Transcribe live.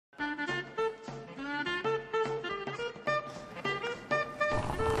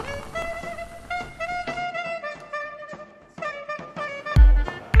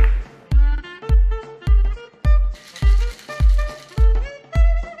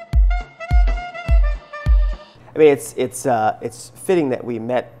I mean, it's fitting that we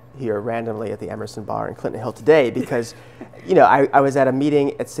met here randomly at the Emerson Bar in Clinton Hill today because, you know, I was at a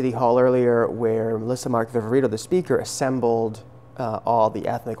meeting at City Hall earlier where Melissa Mark Viverito, the speaker, assembled all the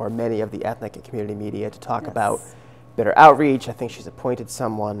ethnic or many of the ethnic and community media to talk about better outreach. I think she's appointed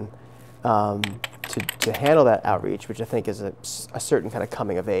someone to handle that outreach, which I think is a certain kind of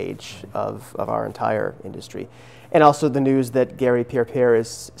coming of age of our entire industry. And also the news that Gary Pierre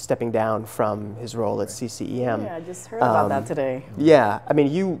is stepping down from his role at CCEM. Yeah, I just heard about that today. Yeah, I mean,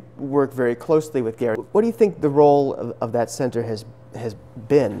 you work very closely with Gary. What do you think the role of that center has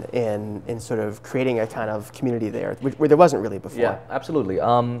been in sort of creating a kind of community there, where there wasn't really before? Yeah, absolutely.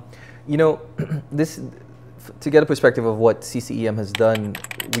 You know, to get a perspective of what CCEM has done,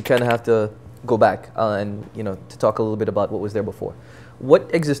 we kind of have to go back and, you know, to talk a little bit about what was there before.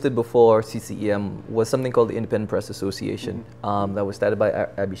 What existed before CCEM was something called the Independent Press Association that was started by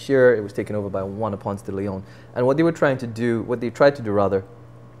Abby Shearer. It was taken over by Juana Ponce de Leon. And what they were trying to do, what they tried to do rather,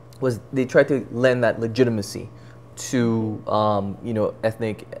 was they tried to lend that legitimacy to you know,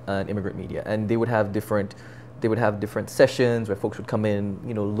 ethnic and immigrant media. And they would have different sessions where folks would come in,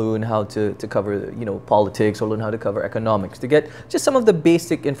 you know, learn how to cover, you know, politics or learn how to cover economics to get just some of the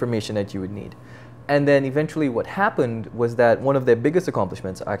basic information that you would need. And then eventually what happened was that one of their biggest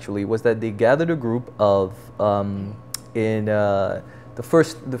accomplishments actually was that they gathered a group of, in the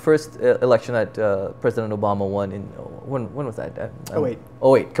first election that President Obama won in, when was that? 08.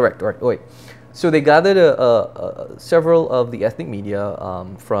 08, correct, right, 08. So they gathered several of the ethnic media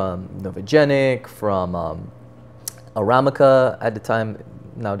from Novogenic, from Aramica at the time,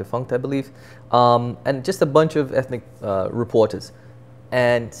 now defunct I believe, and just a bunch of ethnic reporters,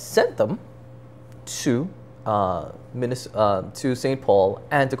 and sent them to St. Paul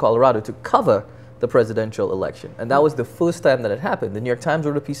and to Colorado to cover the presidential election. And that was the first time that it happened. The New York Times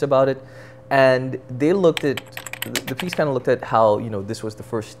wrote a piece about it, and they looked at, the piece kind of looked at how, you know, this was the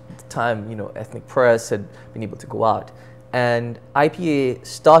first time, you know, ethnic press had been able to go out. And IPA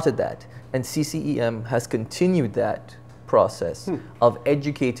started that, and CCEM has continued that process of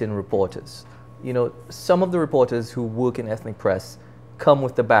educating reporters. You know, some of the reporters who work in ethnic press come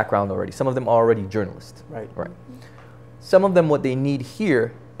with the background already. Some of them are already journalists. Right. Some of them, what they need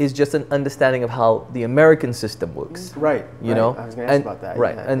here is just an understanding of how the American system works. Right. You know? I was going to ask about that.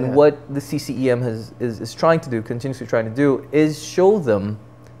 Right. Yeah, and what the CCEM is trying to do, continuously trying to do, is show them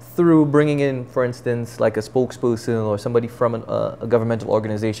through bringing in, for instance, like a spokesperson or somebody from a governmental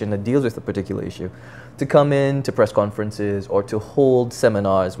organization that deals with a particular issue, to come in to press conferences or to hold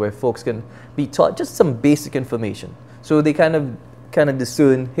seminars where folks can be taught just some basic information. So they kind of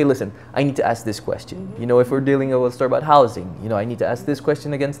discern, hey, listen, I need to ask this question. You know, if we're dealing with a story about housing, you know, I need to ask this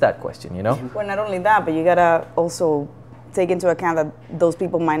question against that question, you know? Well, not only that, but you gotta also take into account that those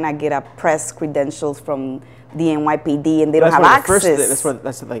people might not get a press credentials from the NYPD and they don't have access.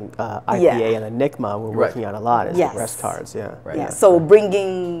 That's something IPA and NICMA were working on a lot, is the press cards, So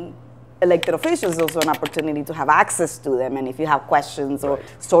bringing elected officials is also an opportunity to have access to them, and if you have questions or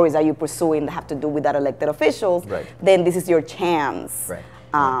stories that you're pursuing that have to do with that elected officials, then this is your chance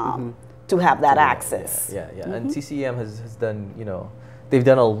to have that access. And CCEM has done, you know, they've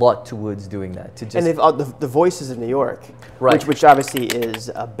done a lot towards doing that. To just and they've, the Voices of New York, which obviously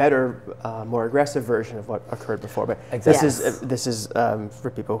is a better, more aggressive version of what occurred before. But this is for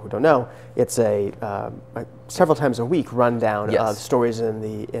people who don't know, it's a several times a week rundown of stories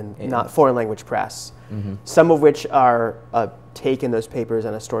in not foreign language press. Some of which are take in those papers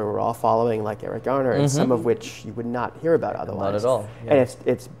and a story we're all following, like Eric Garner, and some of which you would not hear about otherwise. Not at all. And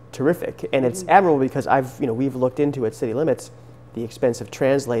it's terrific, and it's admirable because we've looked into at City Limits the expense of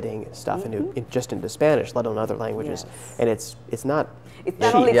translating stuff just into Spanish, let alone other languages, and it's not. It's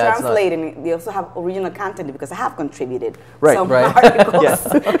not only translating; they also have original content because I have contributed some articles.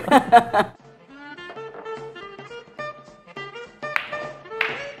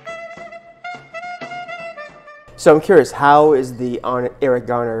 So I'm curious, how is the Eric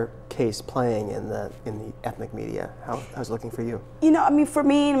Garner case playing in the ethnic media? How's it looking for you? You know, I mean, for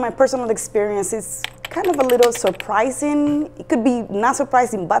me, in my personal experience, it's kind of a little surprising. It could be not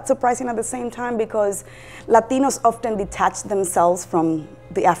surprising, but surprising at the same time, because Latinos often detach themselves from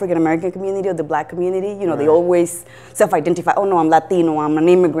the African American community or the Black community. You know, they always self-identify. Oh no, I'm Latino. I'm an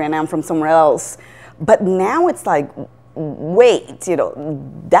immigrant. I'm from somewhere else. But now it's like, wait, you know,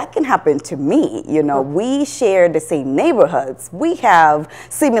 that can happen to me. You know, we share the same neighborhoods. We have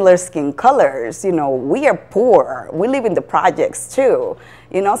similar skin colors. You know, we are poor. We live in the projects too.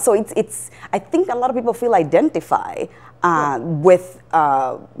 You know, so it's I think a lot of people feel identify with,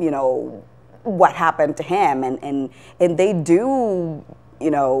 you know, what happened to him. And they do,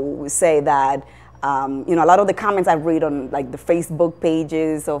 you know, say that You know, a lot of the comments I read on like the Facebook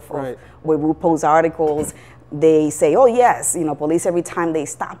pages of where we post articles, they say, oh yes, you know, police every time they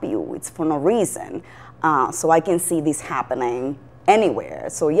stop you, it's for no reason. So I can see this happening anywhere.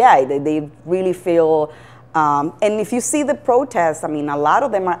 So yeah, they really feel, and if you see the protests, I mean, a lot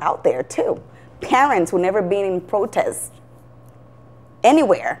of them are out there too. Parents who never been in protests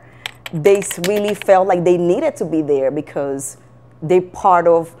anywhere, they really felt like they needed to be there because they're part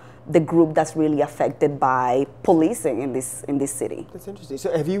of the group that's really affected by policing in this city. That's interesting.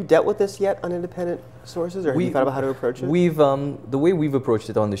 So have you dealt with this yet on independent sources, or have you thought about how to approach it? We've, the way we've approached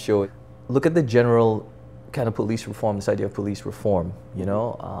it on the show, look at the general kind of police reform, this idea of police reform, you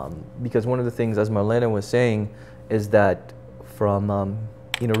know, because one of the things, as Marlene was saying, is that from,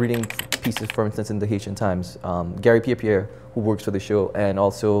 you know, reading pieces, for instance, in the Haitian Times, Gary Pierre, who works for the show and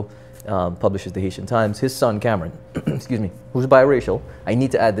also publishes the Haitian Times, his son Cameron, excuse me, who's biracial, I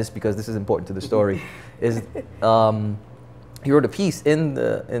need to add this because this is important to the story, is he wrote a piece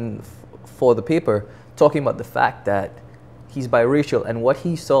for the paper talking about the fact that he's biracial and what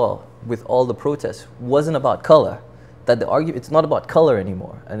he saw with all the protests wasn't about color, that the argument, it's not about color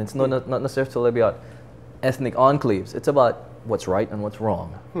anymore, and it's not necessarily about ethnic enclaves, it's about what's right and what's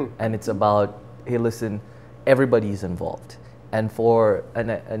wrong. And it's about, hey listen, everybody's involved. And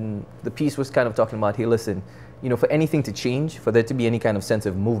the piece was kind of talking about, hey listen, you know, for anything to change, for there to be any kind of sense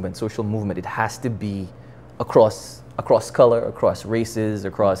of movement, social movement, it has to be across color, across races,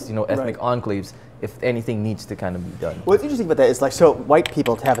 across, you know, ethnic enclaves, if anything needs to kind of be done. What's interesting about that is, like, so white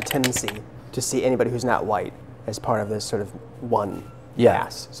people have a tendency to see anybody who's not white as part of this sort of one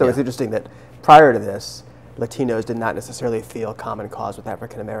mass. So it's interesting that prior to this, Latinos did not necessarily feel common cause with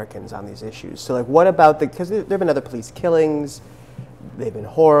African Americans on these issues. So, like, what about because there have been other police killings, they've been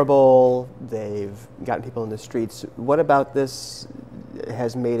horrible, they've gotten people in the streets. What about this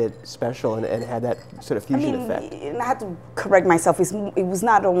has made it special and had that sort of fusion effect? I had to correct myself. It was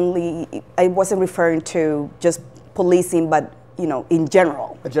not only, I wasn't referring to just policing, but, you know, in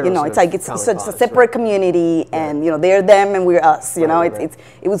general. You know, it's like it's a separate community, and, you know, they're them and we're us. You know, it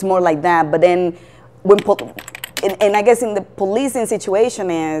was more like that. But then, and I guess in the policing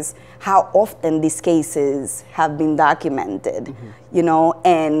situation is how often these cases have been documented, you know,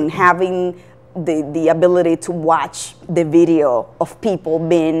 and having the ability to watch the video of people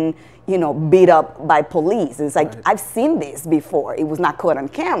being, you know, beat up by police. It's like, I've seen this before. It was not caught on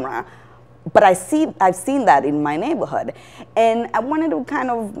camera, but I've seen that in my neighborhood. And I wanted to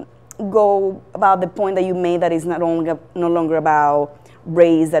kind of go about the point that you made, that it's no longer about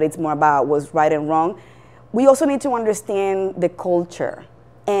race, that it's more about what's right and wrong. We also need to understand the culture.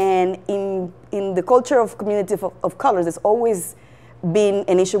 And in the culture of community of colors, there's always been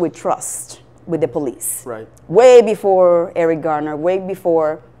an issue with trust with the police. Way before Eric Garner, way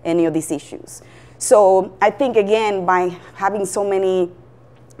before any of these issues. So I think, again, by having so many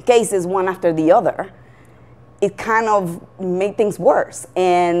cases one after the other, it kind of made things worse.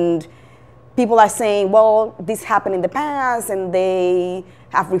 And people are saying, well, this happened in the past and they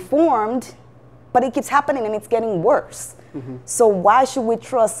have reformed, but it keeps happening and it's getting worse. So why should we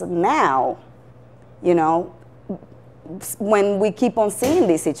trust now, you know, when we keep on seeing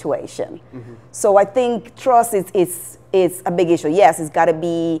this situation? So I think trust is a big issue. Yes, it's got to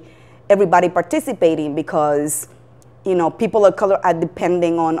be everybody participating, because, you know, people of color are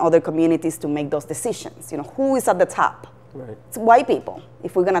depending on other communities to make those decisions. You know, who is at the top? It's white people,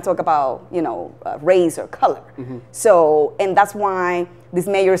 if we're going to talk about, you know, race or color. So, and that's why this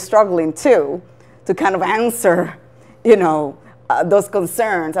mayor is struggling too, to kind of answer, you know, those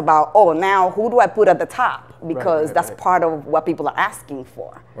concerns about, oh, now who do I put at the top? Because that's part of what people are asking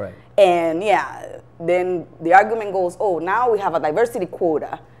for. And yeah, then the argument goes, oh, now we have a diversity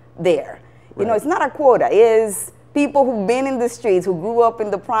quota there. You know, it's not a quota, it's people who've been in the streets, who grew up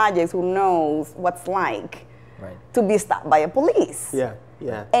in the projects, who knows what's like to be stopped by a police.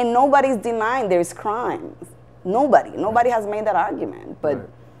 And nobody's denying there's crimes. Nobody has made that argument. But,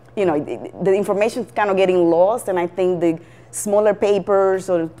 you know, the information's kind of getting lost, and I think the smaller papers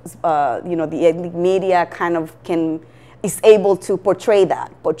or, you know, the ethnic media kind of is able to portray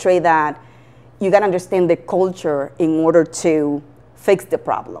that you got to understand the culture in order to fix the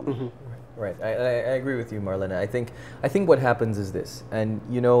problem. I agree with you, Marlene. I think what happens is this, and,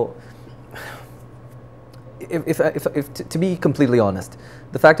 you know, if to be completely honest,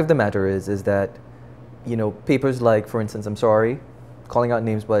 the fact of the matter is that, you know, papers like, for instance, I'm sorry, calling out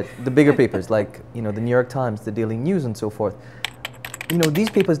names, but the bigger papers like, you know, the New York Times, the Daily News, and so forth, you know, these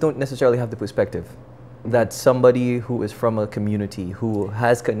papers don't necessarily have the perspective that somebody who is from a community, who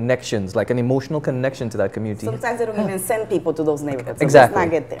has connections, like an emotional connection to that community. Sometimes they don't even send people to those neighborhoods. So Exactly. let's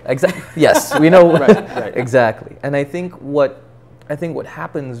not get there. Exactly. Yes, we know. Right. Exactly. And I think what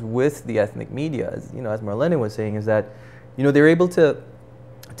happens with the ethnic media, is, as Marlene was saying, is that, they're able to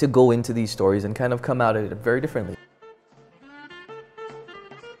go into these stories and kind of come out at it very differently.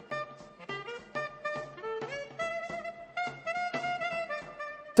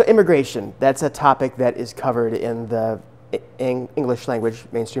 So immigration, that's a topic that is covered in the English language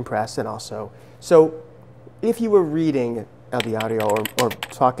mainstream press and also. So if you were reading El Diario or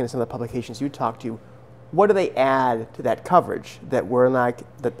talking to some of the publications you talked to, what do they add to that coverage that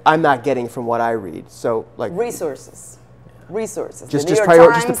I'm not getting from what I read? So like Resources. Just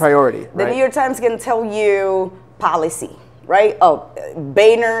the priority. The New York Times can tell you policy, right? Oh,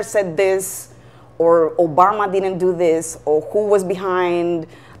 Boehner said this, or Obama didn't do this, or who was behind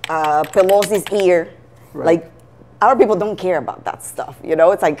Pelosi's ear. Right. Like, our people don't care about that stuff,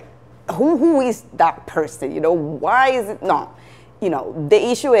 It's like, who is that person, Why is it? No. The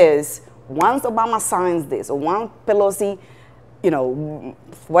issue is, once Obama signs this, or once Pelosi,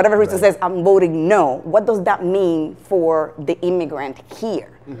 whatever reason says, I'm voting no, what does that mean for the immigrant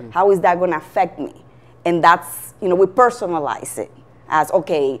here? Mm-hmm. How is that going to affect me? And that's, we personalize it as,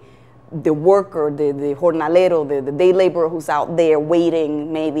 okay, the worker, the jornalero, the day laborer who's out there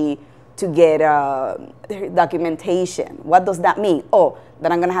waiting maybe to get documentation. What does that mean? Oh,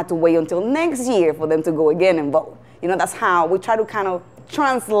 then I'm going to have to wait until next year for them to go again and vote. That's how we try to kind of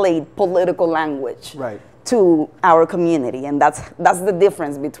translate political language to our community, and that's the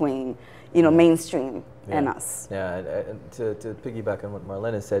difference between mainstream and us. Yeah, and to piggyback on what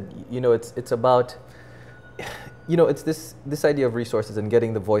Marlene said, it's about it's this idea of resources and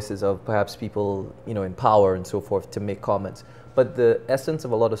getting the voices of perhaps people in power and so forth to make comments. But the essence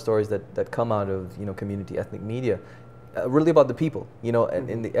of a lot of stories that come out of community ethnic media, really about the people, and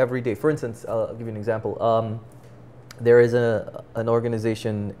in the everyday. For instance, I'll give you an example. There is an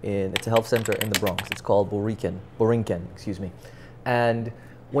organization it's a health center in the Bronx. It's called Borinquen, excuse me. And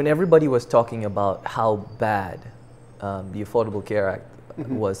when everybody was talking about how bad the Affordable Care Act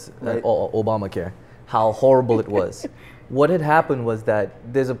was, or Obamacare, how horrible it was, what had happened was that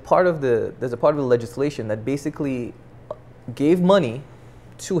there's a part of the legislation that basically gave money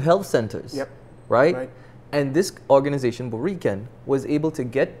to health centers, right? And this organization, Borinquen, was able to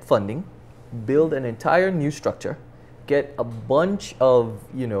get funding, build an entire new structure, get a bunch of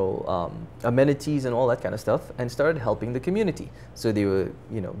amenities and all that kind of stuff, and started helping the community. So they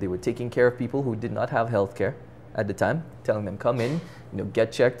were taking care of people who did not have health care at the time, telling them, come in,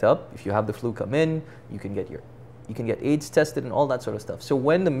 get checked up. If you have the flu, come in. You can get AIDS tested and all that sort of stuff. So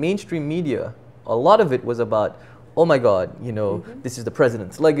when the mainstream media, a lot of it was about, oh my God, this is the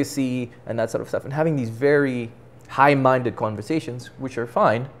president's legacy and that sort of stuff, and having these very high-minded conversations, which are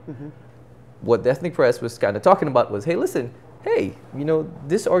fine. What the ethnic press was kind of talking about was, hey, listen,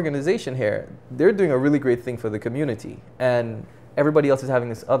 this organization here, they're doing a really great thing for the community. And everybody else is having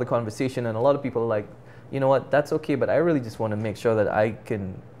this other conversation, and a lot of people are like, you know what, that's okay, but I really just want to make sure that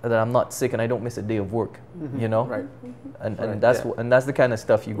that I'm not sick and I don't miss a day of work, Right. And that's the kind of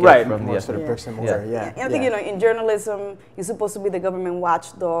stuff you get from the sort of bricks and mortar. And I think, in journalism, you're supposed to be the government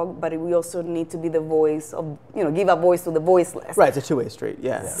watchdog, but we also need to be the voice of, give a voice to the voiceless. Right, it's a two-way street,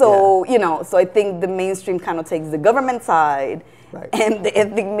 So, so I think the mainstream kind of takes the government side, and the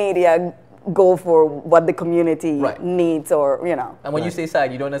ethnic media go for what the community needs, or And when you say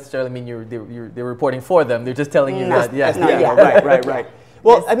side, you don't necessarily mean they're reporting for them. They're just telling you that. Right.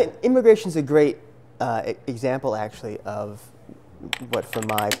 Well, I mean, immigration is a great example, actually, of what, from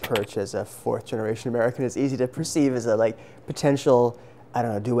my perch as a fourth-generation American, is easy to perceive as a potential,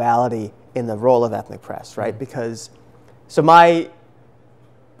 duality in the role of ethnic press, right? Because, so my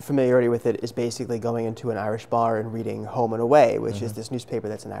familiarity with it is basically going into an Irish bar and reading Home and Away, which is this newspaper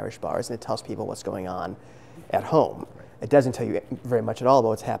that's in Irish bars, and it tells people what's going on at home. It doesn't tell you very much at all about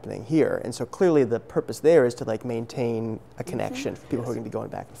what's happening here. And so clearly the purpose there is to maintain a connection for people who are going to be going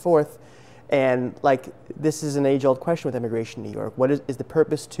back and forth. And this is an age-old question with immigration in New York. What is the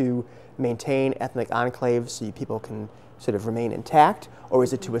purpose to maintain ethnic enclaves so people can sort of remain intact, or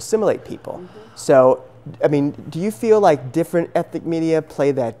is it to assimilate people? So, I mean, do you feel like different ethnic media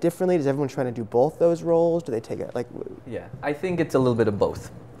play that differently? Does everyone try to do both those roles? Do they take it Yeah, I think it's a little bit of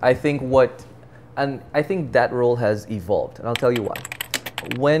both. I think that role has evolved, and I'll tell you why.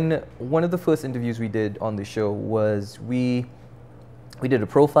 One of the first interviews we did on the show was we did a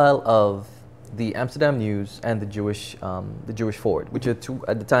profile of the Amsterdam News and the Jewish Forward, which are two,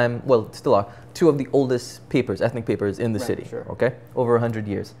 at the time, well, still are, two of the oldest papers, ethnic papers in the city, okay, over 100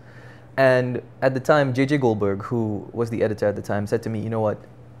 years. And at the time, J.J. Goldberg, who was the editor at the time, said to me, you know what,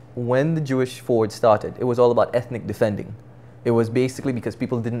 when the Jewish Forward started, it was all about ethnic defending. It was basically because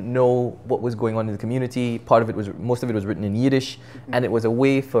people didn't know what was going on in the community. Most of it was written in Yiddish, and it was a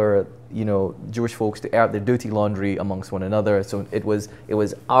way for, you know, Jewish folks to air out their dirty laundry amongst one another. So it was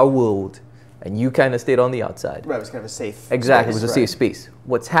our world, and you kind of stayed on the outside. Right, it was kind of a safe Exactly, space, it was a safe space.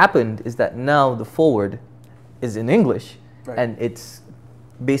 What's happened is that now the Forward is in English, and it's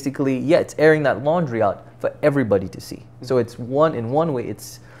basically, it's airing that laundry out for everybody to see. So it's in one way,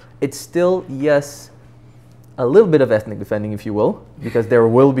 it's still, yes, a little bit of ethnic defending, if you will, because there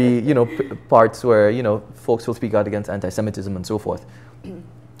will be, you know, parts where, you know, folks will speak out against anti-Semitism and so forth.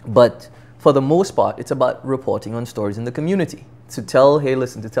 But for the most part, it's about reporting on stories in the community. To tell, hey,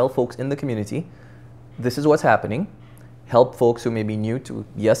 listen, to tell folks in the community, this is what's happening. Help folks who may be new to,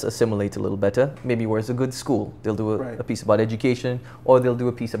 yes, assimilate a little better. Maybe where's a good school? They'll do a piece about education, or they'll do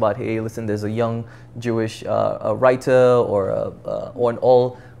a piece about, hey, listen, there's a young Jewish writer or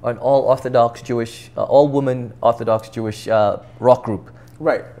an all-Orthodox Jewish, all-woman Orthodox Jewish rock group.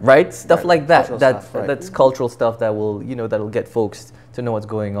 Right? Stuff like that. That's cultural stuff that will, you know, that'll get folks to know what's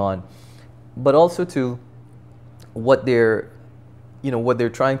going on. But also to what they're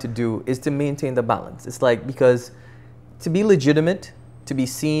trying to do is to maintain the balance. It's like, because to be legitimate, to be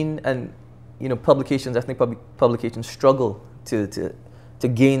seen, and, you know, ethnic publications struggle to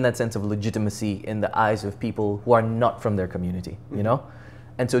gain that sense of legitimacy in the eyes of people who are not from their community, you know?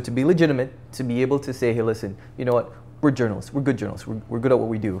 And so to be legitimate, to be able to say, hey, listen, you know what, we're journalists, we're good journalists, we're good at what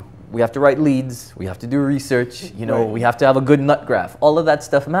we do. We have to write leads, we have to do research, you know, we have to have a good nut graph. All of that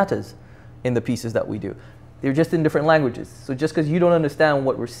stuff matters in the pieces that we do. They're just in different languages. So just because you don't understand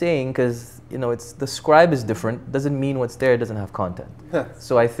what we're saying, because, you know, the scribe is different, doesn't mean what's there doesn't have content.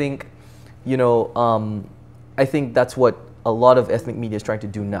 So I think, you know, I think that's what a lot of ethnic media is trying to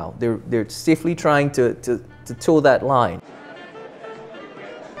do now. They're safely trying to toe that line.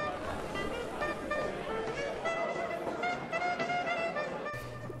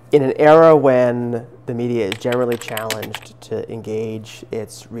 In an era when the media is generally challenged to engage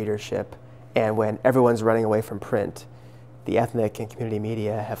its readership, and when everyone's running away from print, the ethnic and community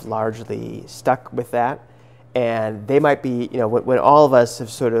media have largely stuck with that. And they might be, you know, when all of us have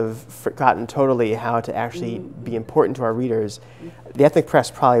sort of forgotten totally how to actually be important to our readers, the ethnic press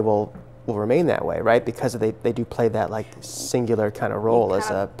probably will remain that way, right? Because they do play that like singular kind of role as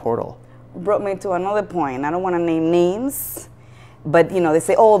a portal. Brought me to another point. I don't want to name names, but, you know, they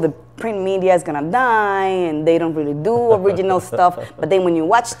say, oh, the print media is gonna die and they don't really do original stuff. But then when you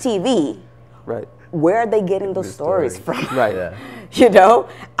watch TV, where are they getting those stories from? You know,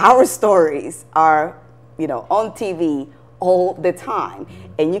 our stories are, you know, on TV all the time,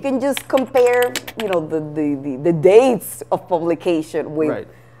 and you can just compare, you know, the dates of publication with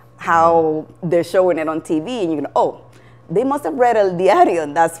how they're showing it on TV, and you can, oh, they must have read El Diario,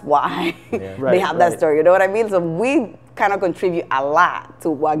 and that's why they have that story. You know what I mean? So we kind of contribute a lot to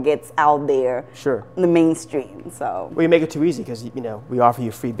what gets out there in the mainstream. So well, you make it too easy because, you know, we offer you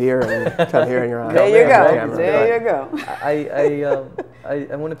free beer and come here and you're on. There you go. There you go.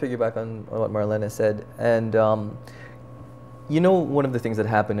 I want to piggyback on what Marlene said, and you know, one of the things that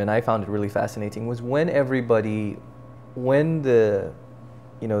happened, and I found it really fascinating, was when the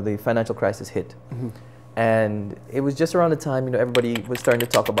financial crisis hit. And it was just around the time, you know, everybody was starting to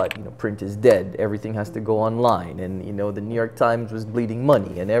talk about, you know, print is dead, everything has to go online, and, you know, the New York Times was bleeding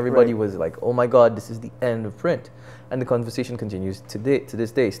money, and everybody was like, oh my God, this is the end of print. And the conversation continues to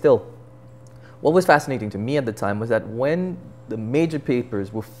this day still. What was fascinating to me at the time was that when the major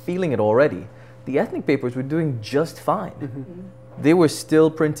papers were feeling it already, the ethnic papers were doing just fine. They were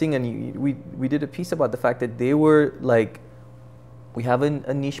still printing, and we did a piece about the fact that they were like, we have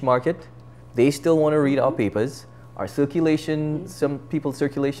a niche market. They still want to read our papers. Our circulation, some people's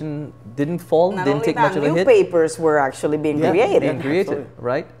circulation didn't fall, didn't take much of a hit. New papers were actually being created.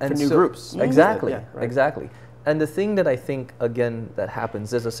 Right? And for new groups. Exactly, exactly. And the thing that I think, again, that happens,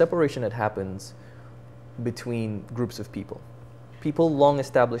 there's a separation that happens between groups of people. People long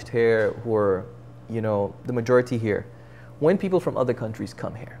established here who are, you know, the majority here. When people from other countries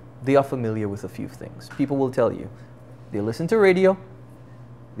come here, they are familiar with a few things. People will tell you, they listen to radio,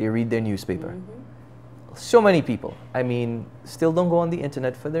 they read their newspaper. So many people, I mean, still don't go on the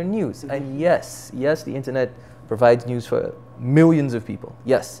internet for their news. And yes, the internet provides news for millions of people,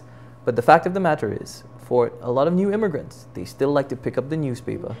 yes. But the fact of the matter is, for a lot of new immigrants, they still like to pick up the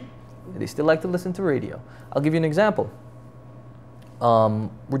newspaper. They still like to listen to radio. I'll give you an example.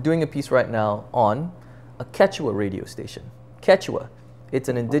 We're doing a piece right now on a Quechua radio station. Quechua It's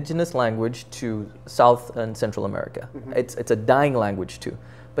an indigenous language to South and Central America. It's a dying language too.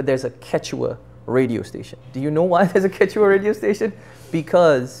 But there's a Quechua radio station. Do you know why there's a Quechua radio station?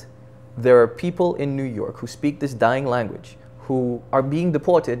 Because there are people in New York who speak this dying language who are being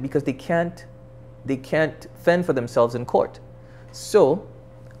deported because they can't fend for themselves in court. So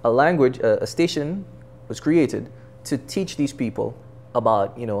a station was created to teach these people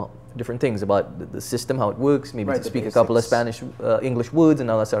about, different things about the system, how it works, maybe to speak a couple of Spanish, English words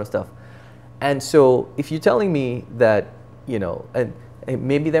and all that sort of stuff. And so if you're telling me that, and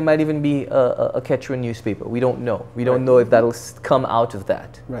maybe there might even be a Quechua newspaper, we don't know. We don't know if that'll come out of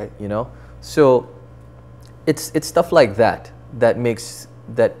that, So it's stuff like that that makes,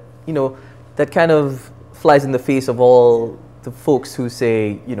 that kind of flies in the face of all the folks who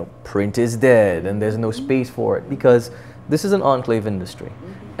say, print is dead and there's no space for it, because this is an enclave industry.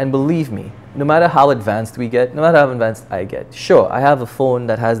 And believe me, no matter how advanced we get, no matter how advanced I get, sure, I have a phone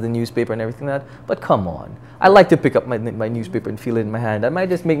that has the newspaper and everything like that, but come on. I like to pick up my newspaper and feel it in my hand. That might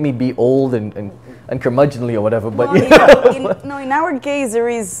just make me be old and curmudgeonly or whatever, but in our case, there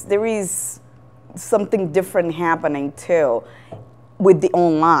is something different happening too with the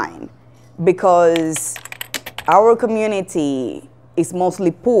online, because our community is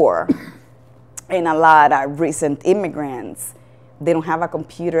mostly poor and a lot of recent immigrants. They don't have a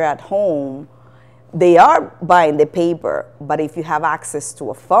computer at home. They are buying the paper, but if you have access to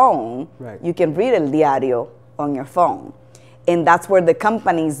a phone, you can read El Diario on your phone. And that's where the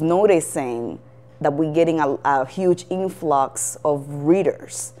company is noticing that we're getting a huge influx of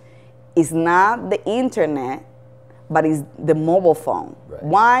readers. It's not the internet, but it's the mobile phone.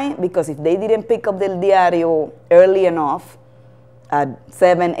 Why? Because if they didn't pick up the Diario early enough, at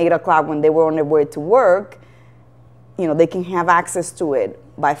 7, 8 o'clock when they were on their way to work, they can have access to it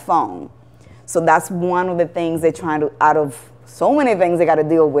by phone. So that's one of the things they're trying to, out of so many things they got to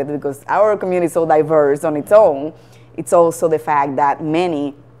deal with, because our community is so diverse on its own. It's also the fact that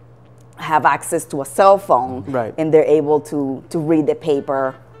many have access to a cell phone, and they're able to read the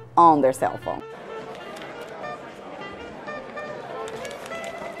paper on their cell phone.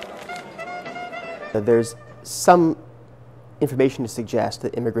 There's some information to suggest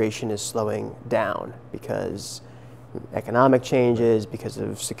that immigration is slowing down because economic changes, because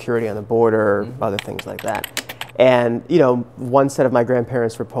of security on the border, other things like that. And, one set of my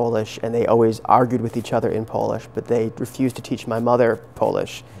grandparents were Polish, and they always argued with each other in Polish, but they refused to teach my mother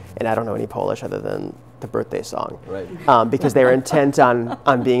Polish, and I don't know any Polish other than the birthday song, because they were intent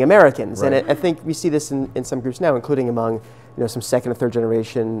on being Americans. And I think we see this in some groups now, including among some second or third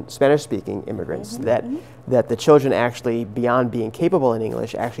generation Spanish-speaking immigrants, that the children actually, beyond being capable in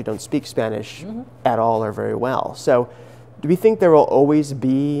English, actually don't speak Spanish at all or very well. So do we think there will always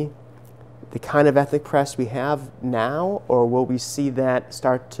be the kind of ethnic press we have now, or will we see that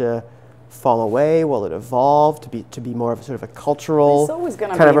start to fall away? Will it evolve to be more of a sort of a cultural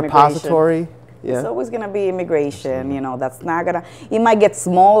kind of repository? It's always going to be immigration, that's not going to, it might get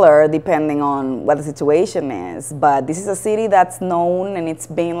smaller depending on what the situation is, but this is a city that's known, and it's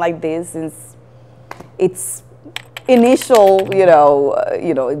been like this since its initial,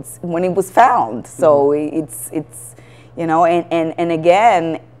 it's when it was found. So it's and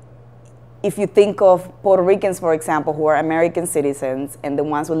again, if you think of Puerto Ricans, for example, who are American citizens, and the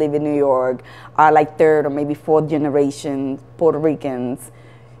ones who live in New York are like third or maybe fourth generation Puerto Ricans,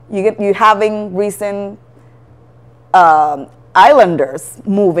 you're having recent islanders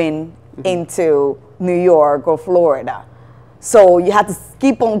moving into New York or Florida. So you have to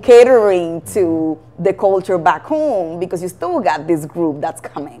keep on catering to the culture back home, because you still got this group that's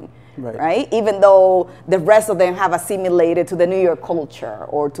coming, right? Even though the rest of them have assimilated to the New York culture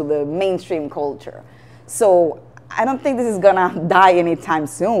or to the mainstream culture. So I don't think this is gonna die anytime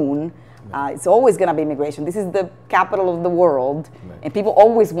soon. It's always going to be immigration. This is the capital of the world, and people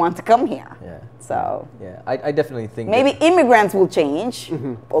always want to come here. So I definitely think maybe immigrants will change,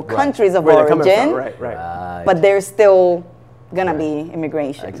 or countries of origin, but there's still going to be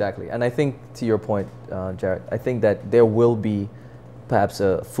immigration. Exactly. And I think, to your point, Jarrett, I think that there will be perhaps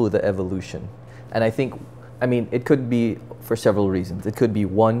a further evolution. And I think, it could be for several reasons. It could be,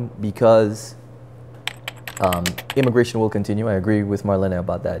 one, because immigration will continue. I agree with Marlene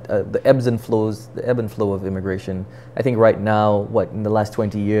about that. The ebb and flow of immigration. I think right now, in the last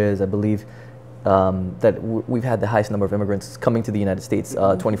 20 years, I believe that we've had the highest number of immigrants coming to the United States,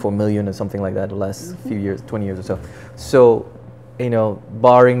 24 million or something like that, the last few years, 20 years or so. So,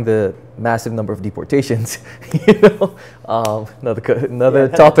 barring the massive number of deportations, another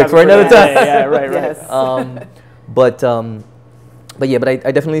topic for another time. Right. But But yeah, but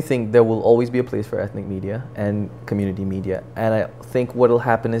I definitely think there will always be a place for ethnic media and community media, and I think what will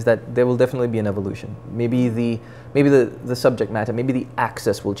happen is that there will definitely be an evolution. Maybe the subject matter, maybe the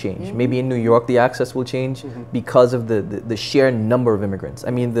access will change. Maybe in New York the access will change because of the sheer number of immigrants.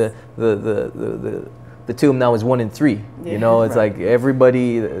 I mean the tomb now is 1 in 3. You know, it's like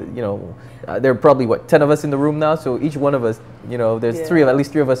everybody. You know, there are probably 10 of us in the room now. So each one of us, you know, there's at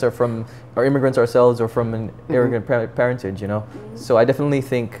least 3 of us are immigrants ourselves or from an immigrant parentage. You know, so I definitely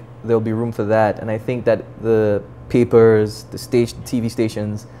think there'll be room for that, and I think that the papers, the TV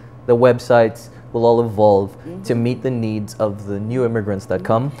stations, the websites will all evolve to meet the needs of the new immigrants that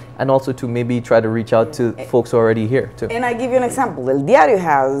come, and also to maybe try to reach out to folks who are already here too. And I give you an example. El Diario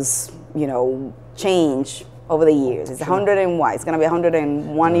has, you know, changed over the years. It's 100 and what? It's going to be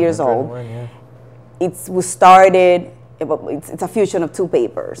 101 years old. Yeah. It was started. It's a fusion of 2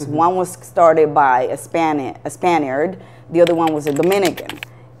 papers. One was started by a Spaniard. The other one was a Dominican,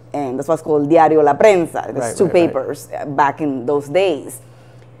 and that's what's called Diario La Prensa. There's 2 papers back in those days.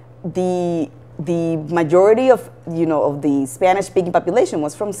 The majority of the Spanish-speaking population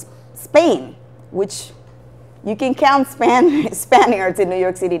was from Spain, which you can count Spaniards in New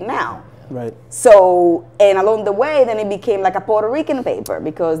York City now. Right. So, and along the way, then it became like a Puerto Rican paper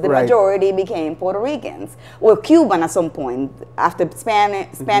because the majority became Puerto Ricans. Or Cuban at some point. After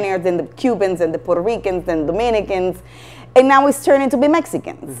Spaniards, then the Cubans, and the Puerto Ricans, then Dominicans. And now it's turning to be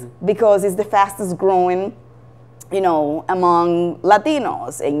Mexicans because it's the fastest growing, you know, among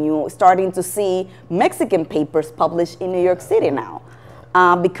Latinos. And you're starting to see Mexican papers published in New York City now.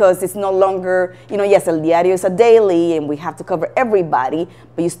 Because it's no longer, you know, yes, El Diario is a daily and we have to cover everybody,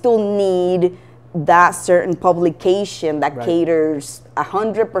 but you still need that certain publication that caters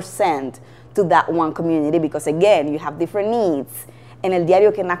 100% to that one community because, again, you have different needs and El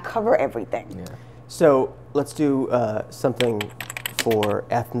Diario cannot cover everything. Yeah. So let's do something for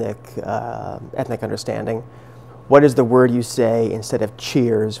ethnic understanding. What is the word you say instead of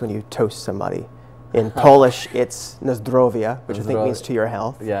cheers when you toast somebody? In Polish, it's "Zdrowia," which I think means "to your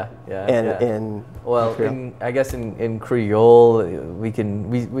health." Yeah. And I guess in Creole, we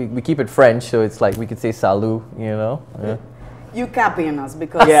keep it French, so it's like we could say "salut," you know. Yeah. You copying us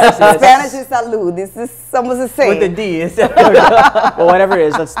because Spanish is "salud." This is almost the same. With the D. Well, whatever it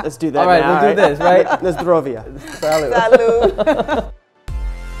is, let's do that. All right, now, we'll do this, right? "Zdrowia." Salut. Salud.